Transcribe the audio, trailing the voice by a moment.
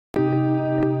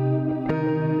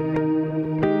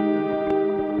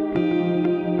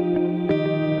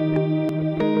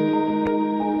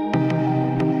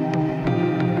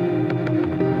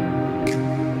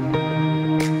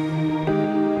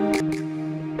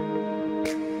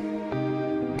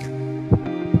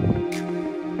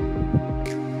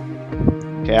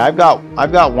Okay, I've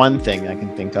got one thing I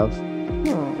can think of.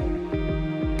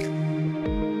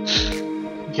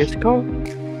 Disco?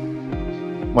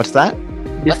 What's that?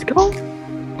 Disco?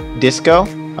 Disco?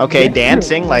 Okay, Yeah.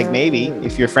 dancing, like maybe.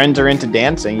 If your friends are into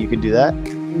dancing, you could do that.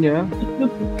 Yeah.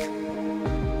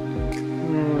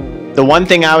 The one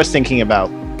thing I was thinking about,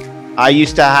 I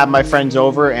used to have my friends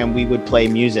over and we would play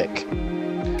music.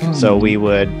 So we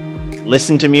would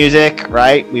listen to music,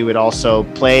 right? We would also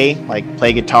play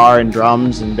guitar and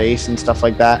drums and bass and stuff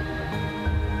like that.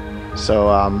 So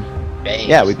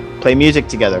yeah, we play music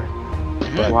together.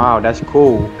 But, Wow, that's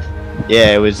cool.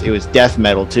 yeah, it was death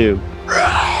metal too.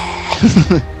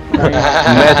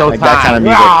 Metal Like that kind of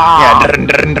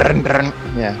music.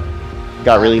 Yeah, yeah,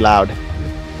 got really loud.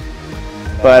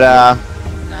 But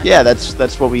yeah,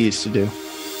 that's what we used to do.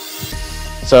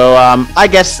 So I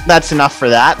guess that's enough for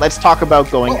that. Let's talk about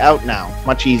going out now.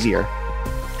 Much easier.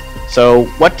 So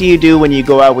what do you do when you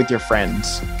go out with your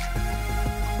friends?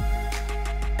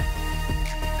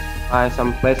 Find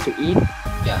some place to eat.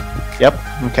 Yep.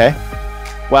 Okay.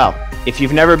 Well, if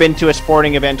you've never been to a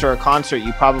sporting event or a concert,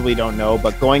 you probably don't know,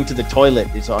 but going to the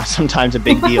toilet is sometimes a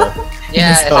big deal.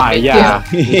 Yeah, it's a big yeah.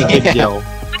 It's a big deal. deal.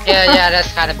 Yeah,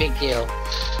 that's kind of big deal.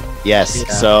 Yes.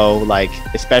 Yeah. So like,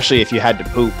 especially if you had to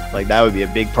poop, like that would be a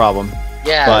big problem.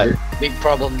 Yeah, But big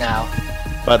problem now.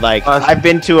 But like, I've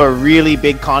been to a really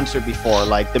big concert before.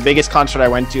 Like the biggest concert I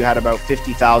went to had about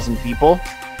 50,000 people.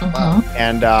 Wow,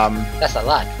 And that's a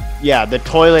lot. yeah, the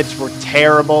toilets were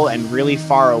terrible and really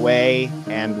far away.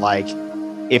 And like,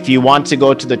 if you want to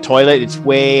go to the toilet, it's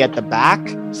way at the back.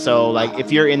 So like,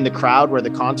 if you're in the crowd where the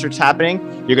concert's happening,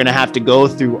 you're going to have to go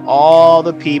through all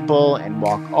the people and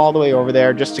walk all the way over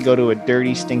there just to go to a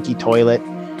dirty, stinky toilet.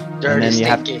 Dirty, then you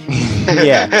have- stinky.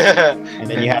 Yeah. And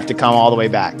then you have to come all the way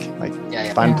back. Like,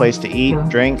 Yeah. find a place to eat,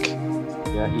 drink.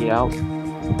 Yeah, eat out.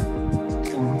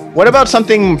 What about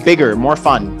something bigger, more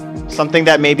fun? Something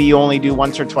that maybe you only do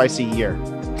once or twice a year.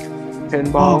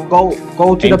 Paintball.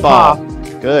 Go to the Paintball.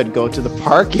 park. Good. Go to the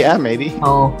park. Yeah, maybe.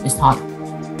 Oh, it's hot.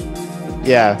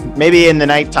 Yeah, maybe in the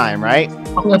nighttime, right?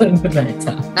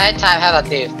 Nighttime have a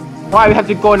thief. Why we have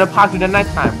to go in the park in the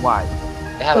nighttime? Why?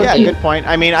 They have a Yeah, thief. good point.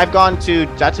 I mean, I've gone to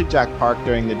Jatujak Park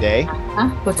during the day. Huh?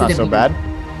 Go It's to not the so beach. bad.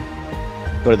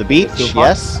 Go to the beach. Go to the park.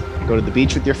 Yes. Go to the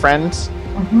beach with your friends.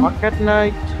 Mhm. Park at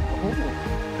night.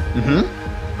 Mm-hmm.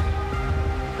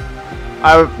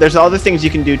 There's other things you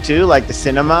can do too, like the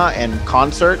cinema and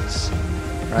concerts,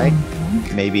 right?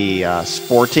 Maybe a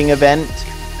sporting event.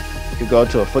 You could go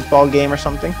to a football game or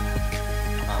something.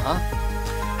 Uh-huh.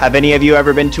 Have any of you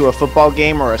ever been to a football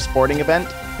game or a sporting event?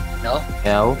 No,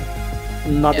 No.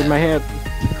 Not in Yeah. my head.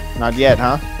 Not yet,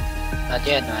 huh? not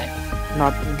yet, right?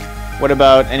 Not. What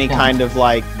about any Yeah. kind of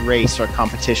like race or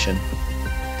competition?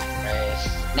 Race.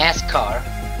 NASCAR.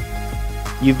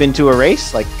 You've been to a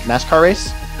race, like NASCAR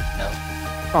race?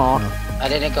 Oh. I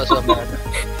didn't go to America.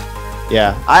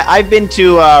 Yeah, I've been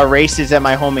to races at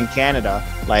my home in Canada,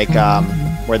 like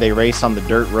where they race on the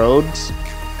dirt roads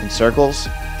in circles.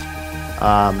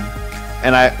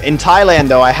 And in Thailand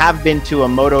though, I have been to a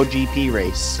MotoGP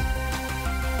race.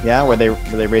 Yeah, where they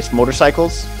race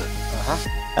motorcycles. Uh-huh.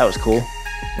 That was cool.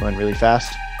 Went really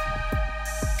fast.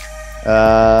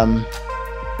 Can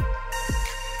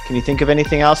you think of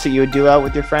anything else that you would do out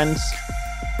with your friends?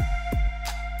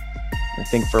 I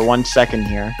think for 1 second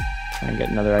here. Try and get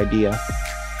another idea.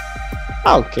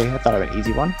 Oh, okay. I thought of an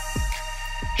easy one.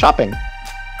 Shopping.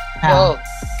 Oh,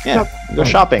 Yeah. Go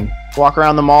shopping. Walk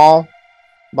around the mall.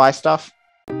 Buy stuff.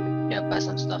 yeah, buy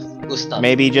some stuff. Good stuff.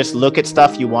 Maybe just look at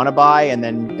stuff you want to buy and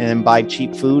then buy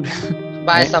cheap food.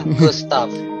 Buy some good stuff.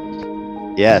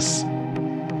 Yes.